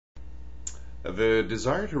The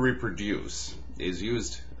desire to reproduce is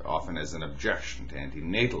used often as an objection to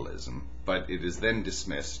antinatalism, but it is then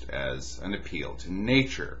dismissed as an appeal to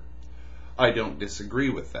nature. I don't disagree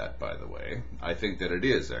with that, by the way. I think that it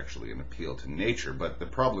is actually an appeal to nature, but the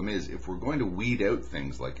problem is if we're going to weed out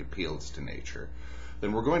things like appeals to nature,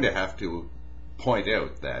 then we're going to have to point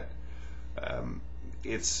out that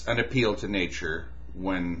it's an appeal to nature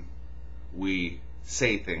when we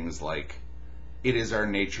say things like, it is our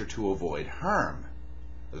nature to avoid harm.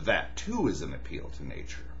 That too is an appeal to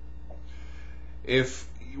nature. If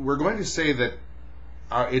we're going to say that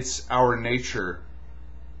it's our nature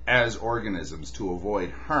as organisms to avoid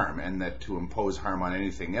harm and that to impose harm on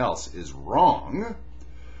anything else is wrong,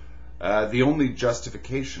 the only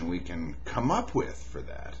justification we can come up with for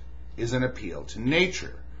that is an appeal to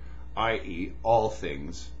nature, i.e., all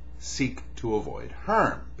things seek to avoid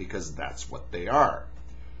harm because that's what they are.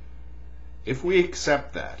 If we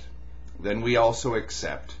accept that, then we also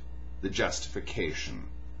accept the justification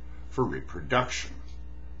for reproduction.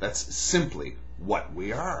 That's simply what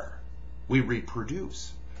we are. We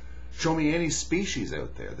reproduce. Show me any species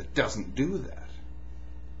out there that doesn't do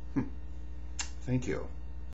that. Thank you.